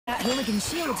Hooligan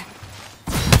shield.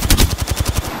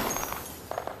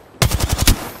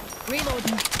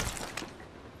 Reloading.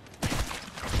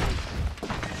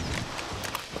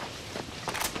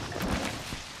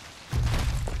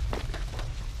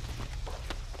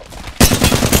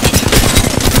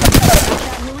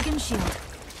 That hooligan shield.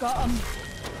 Got him.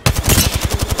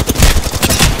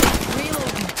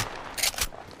 Reloading.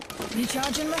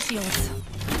 Recharging my shields.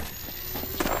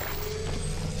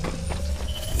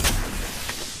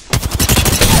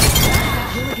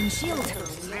 Hooligan shield.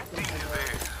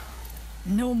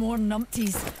 No more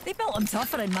numpties. They built them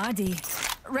tougher in my day.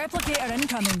 Replicator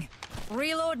incoming.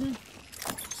 Reloading.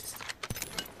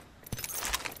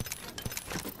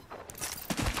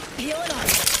 Healing up.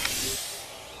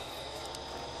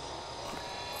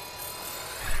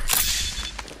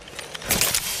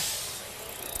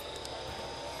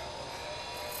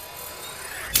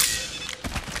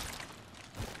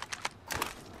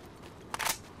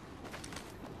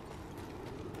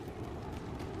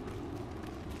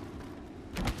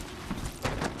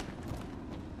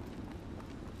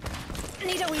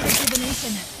 Need a wee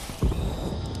rejuvenation.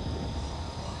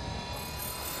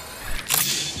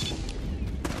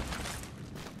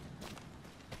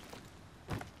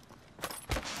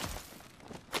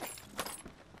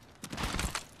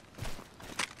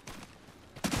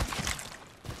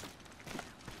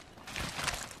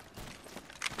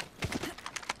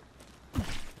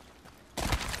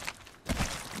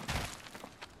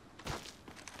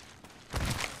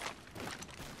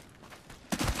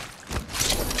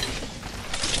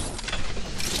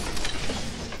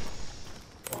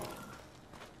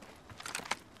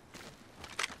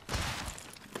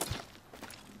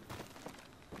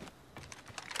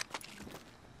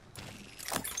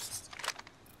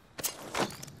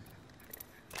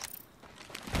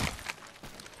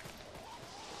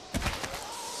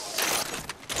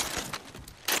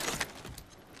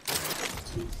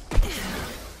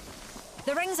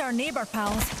 The ring's our neighbour,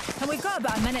 pals, and we've got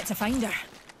about a minute to find her.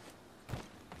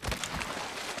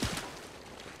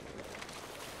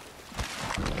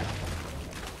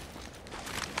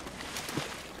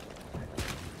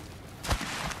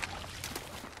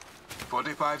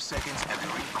 "45 seconds and the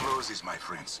ring closes, my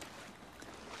friends."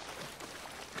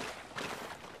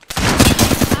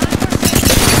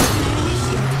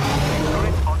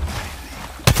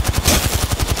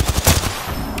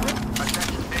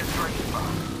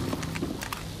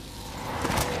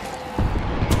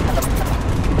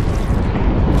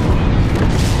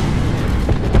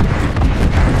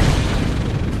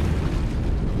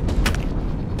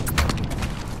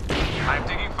 I'm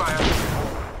taking fire.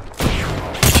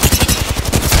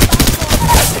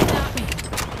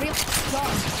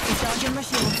 Recharging my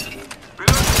shield.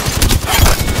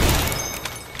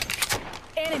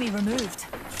 Enemy removed.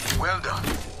 Well done.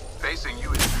 Facing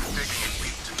you is taking a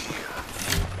beat to hear.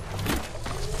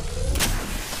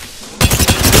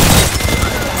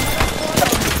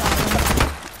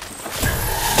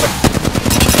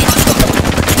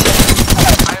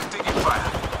 I am taking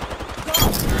fire.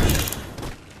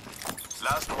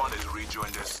 Last one has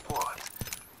rejoined their squad.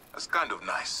 That's kind of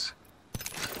nice.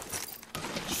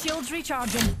 Shields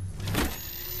recharging.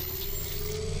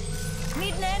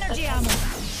 Need an energy ammo.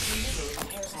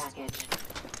 Care package.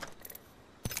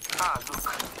 Ah, look.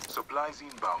 Supplies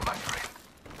inbound, my friend.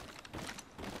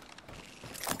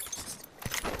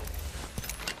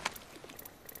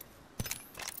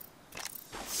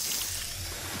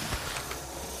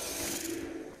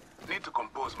 Need to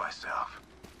compose myself.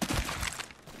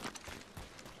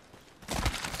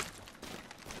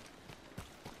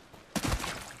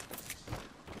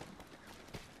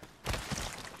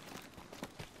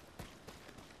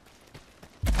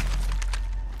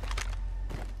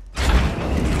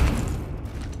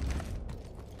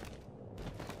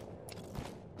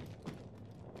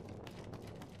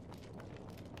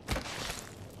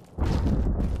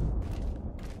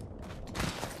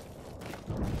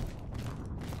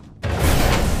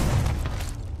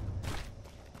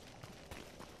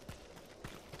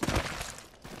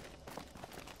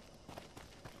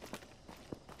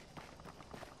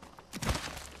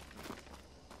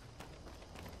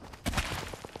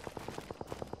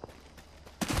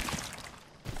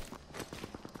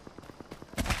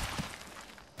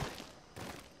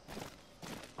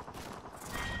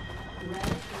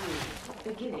 Round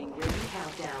 3. Beginning ring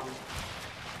countdown.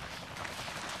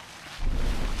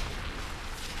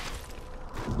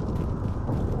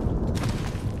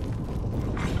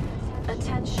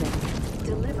 Attention.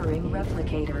 Delivering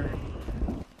replicator.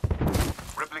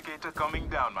 Replicator coming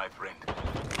down, my friend.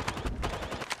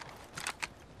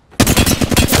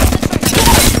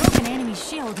 Broken enemy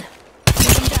shield.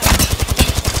 Taken down.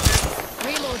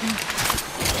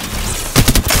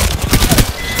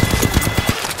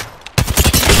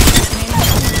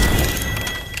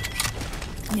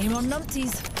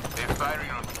 Numpties. They're firing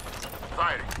on me.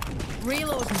 Firing.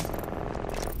 Reloading.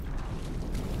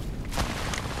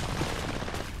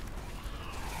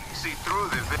 See through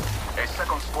a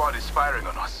second squad is firing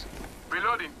on us.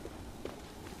 Reloading.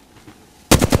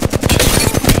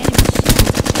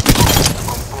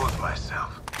 Compose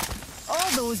myself.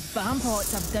 All those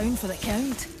bampots are down for the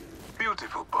count.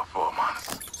 Beautiful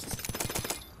performance.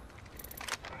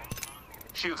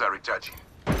 Shields are recharging.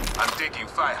 I'm taking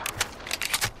fire.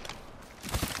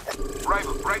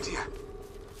 Rival, right here.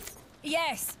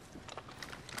 Yes.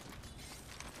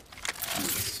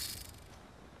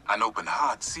 An open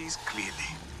heart sees clearly.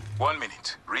 1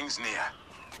 minute. Rings near.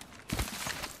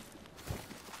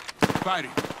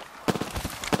 Firing.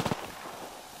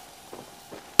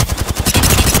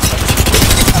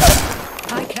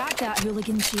 I cracked that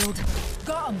hooligan shield.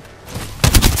 Got him.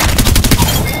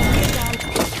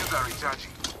 Shields are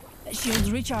recharging.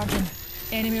 Shield's recharging.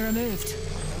 Enemy removed.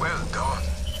 Well done.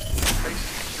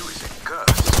 Facing you is a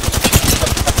curse.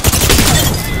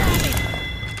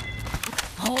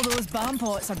 All those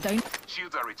bampots are down.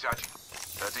 Shields are recharging.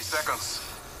 30 seconds.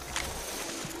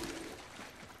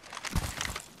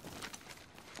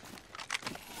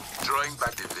 Drawing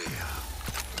back the veil.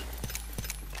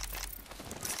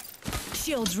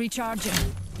 Shield's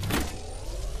recharging.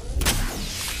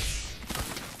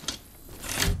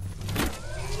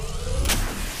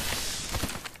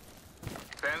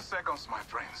 Seconds, my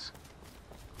friends.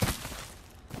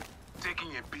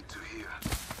 Taking a beat to heal.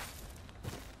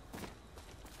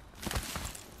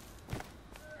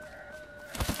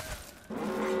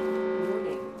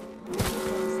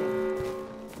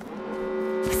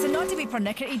 So not to be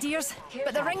pernickety, dears,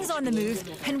 but the ring's on the move,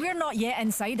 and we're not yet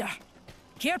inside her.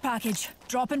 Care package,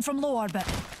 dropping from low orbit.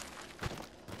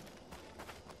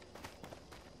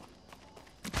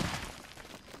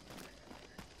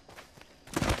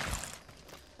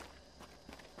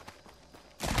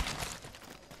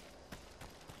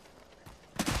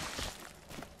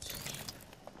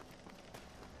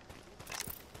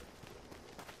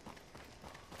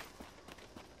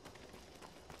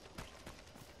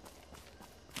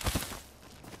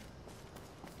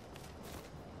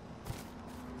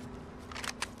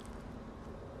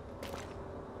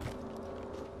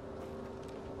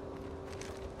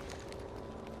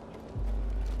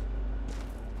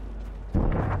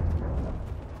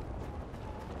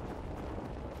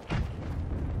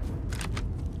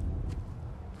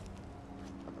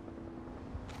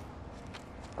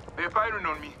 They're firing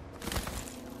on me.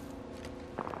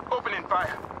 Opening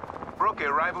fire. Broke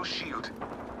a rival shield.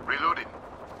 Reloading.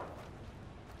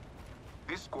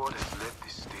 This squad has left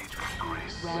this stage with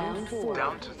grace. Round 4.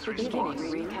 Down to 3 Beginning spots.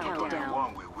 ring countdown. Only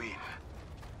one will win.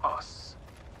 Us.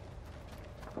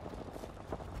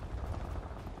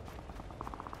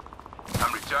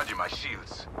 I'm recharging my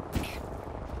shields.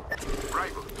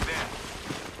 Rival, there.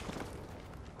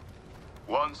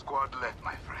 One squad left,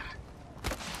 my friend.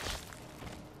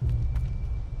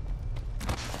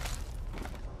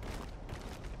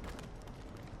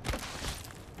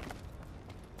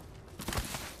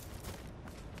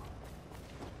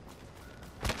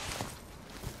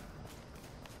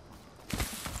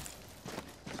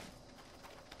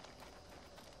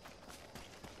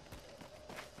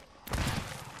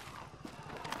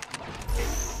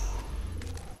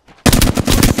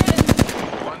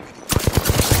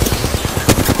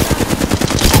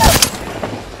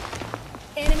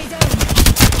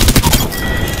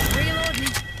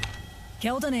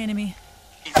 Killed an enemy.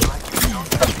 He's likely not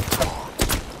that before.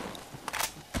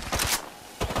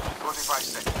 45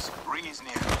 seconds. Ring is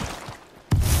near.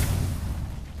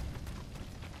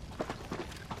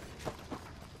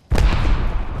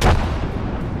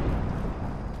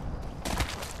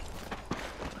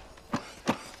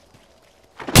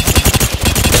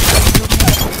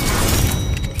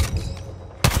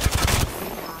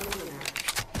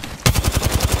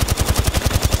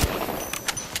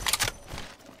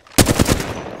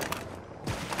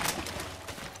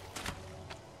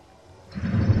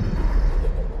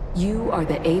 You are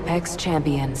the Apex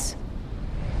Champions.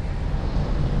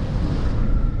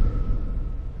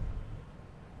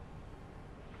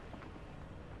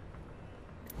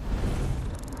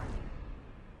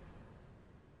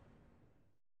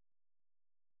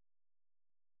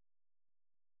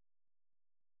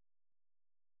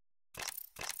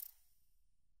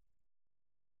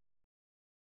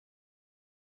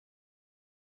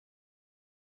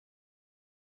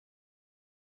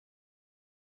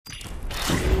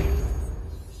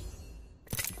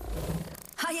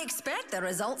 I expect the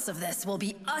results of this will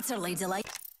be utterly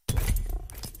delightful.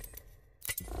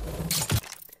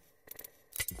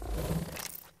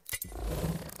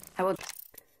 I will.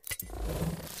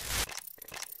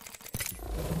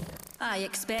 I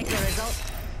expect the result.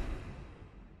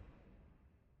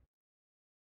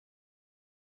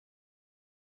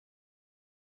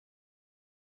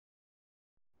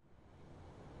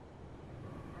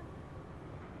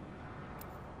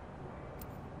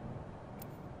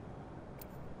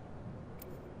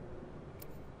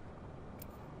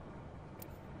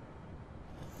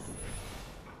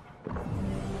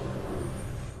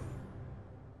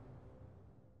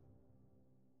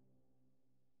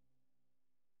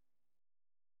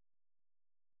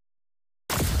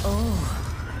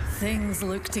 Things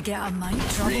look to get a mite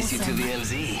troublesome. Race you to the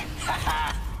LZ.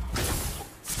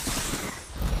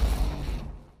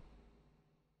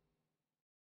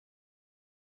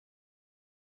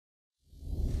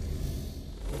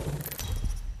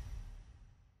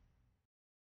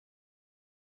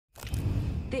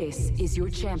 This is your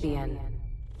champion.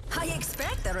 I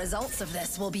expect the results of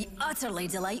this will be utterly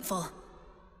delightful.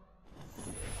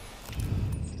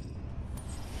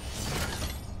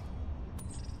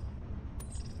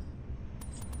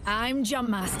 I'm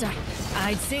Jumpmaster.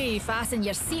 I'd say fasten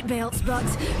your seatbelts, but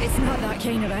it's not that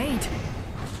kind of ride.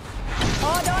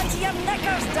 Hold on to your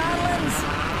knickers, darlings!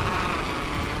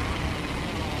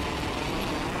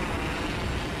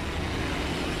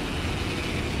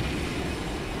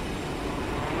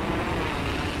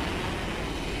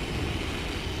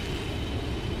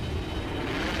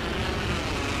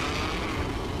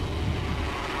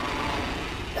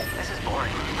 This is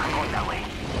boring. I'm going that way.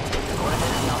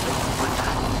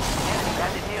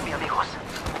 Landed near me, amigos.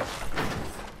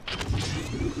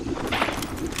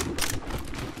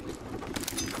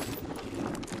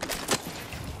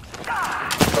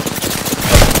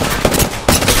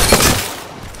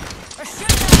 We're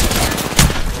shooting at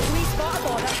you. We spot a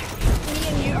border. Me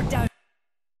and you are down.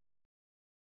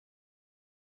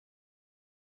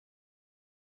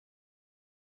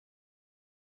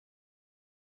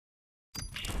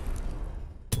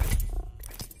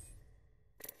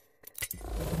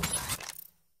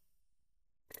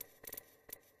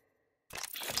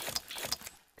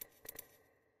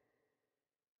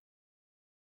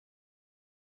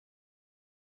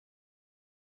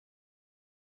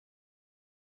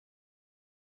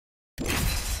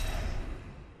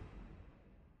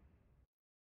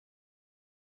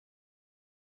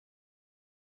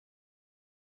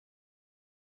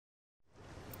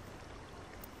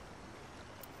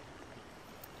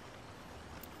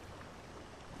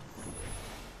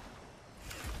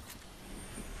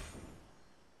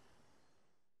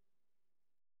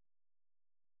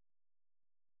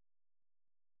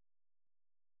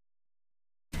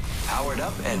 Powered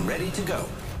up and ready to go.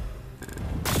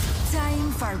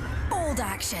 Time for bold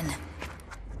action.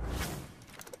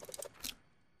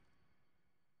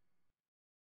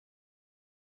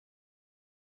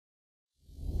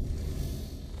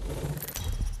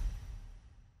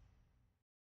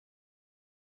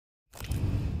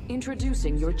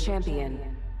 Introducing your champion.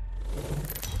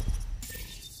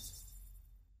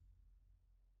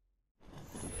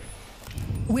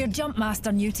 We're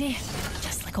Jumpmaster, Newty.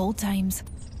 Just like old times.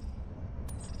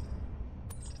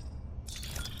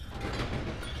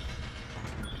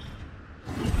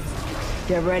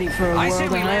 Get ready for a I world say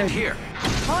we ahead. land here.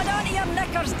 Hold on to your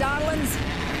knickers, darlings.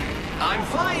 I'm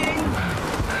flying.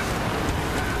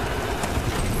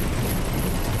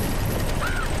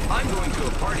 I'm going to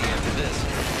a party after this.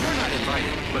 You're not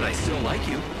invited, but I still like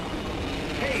you.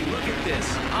 Hey, look at this.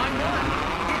 I'm one.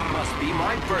 It must be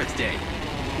my birthday.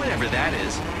 Whatever that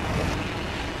is.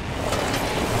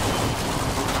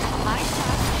 Hi,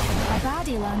 Chad. A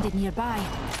baddie landed nearby.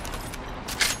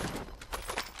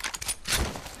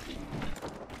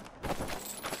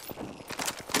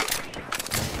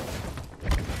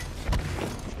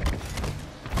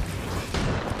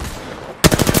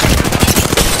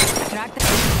 Crack the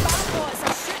bad bots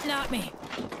are shooting at me.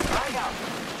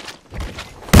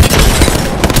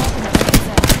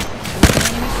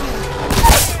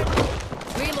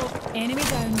 Reload. Enemy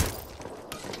down.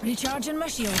 Recharging my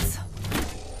shields.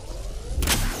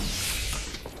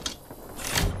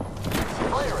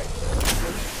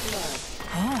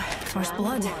 Oh, first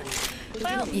blood.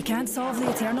 Well, you can't solve the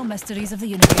eternal mysteries of the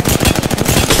universe.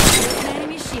 An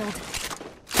enemy shield.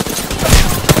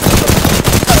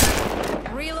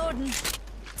 Reloading.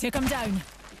 Took him down.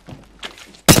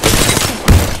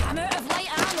 I'm out of light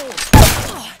ammo.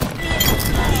 Oh.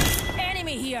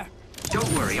 Enemy here.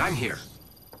 Don't worry, I'm here.